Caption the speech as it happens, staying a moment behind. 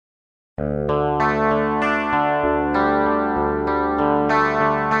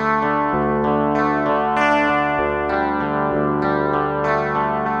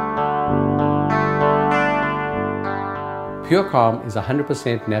PureCalm is a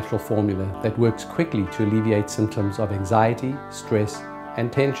 100% natural formula that works quickly to alleviate symptoms of anxiety, stress,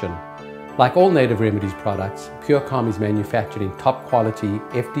 and tension. Like all Native Remedies products, PureCalm is manufactured in top quality,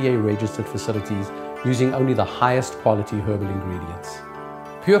 FDA-registered facilities using only the highest quality herbal ingredients.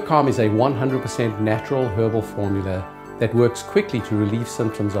 PureCalm is a 100% natural herbal formula that works quickly to relieve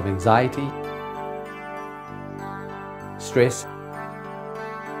symptoms of anxiety, stress,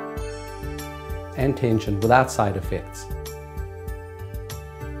 and tension without side effects.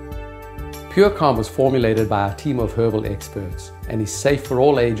 PureCalm was formulated by our team of herbal experts and is safe for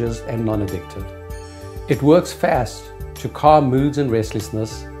all ages and non-addictive. It works fast to calm moods and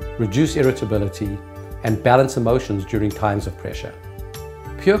restlessness, reduce irritability, and balance emotions during times of pressure.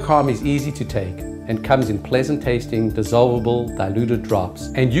 PureCalm is easy to take and comes in pleasant tasting, dissolvable, diluted drops,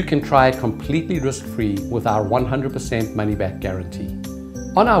 and you can try it completely risk-free with our 100% money-back guarantee.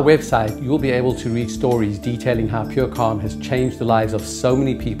 On our website, you'll be able to read stories detailing how PureCalm has changed the lives of so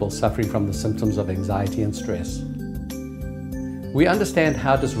many people suffering from the symptoms of anxiety and stress. We understand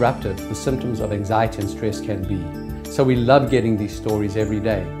how disruptive the symptoms of anxiety and stress can be, so we love getting these stories every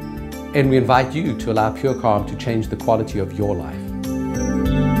day. And we invite you to allow PureCalm to change the quality of your life.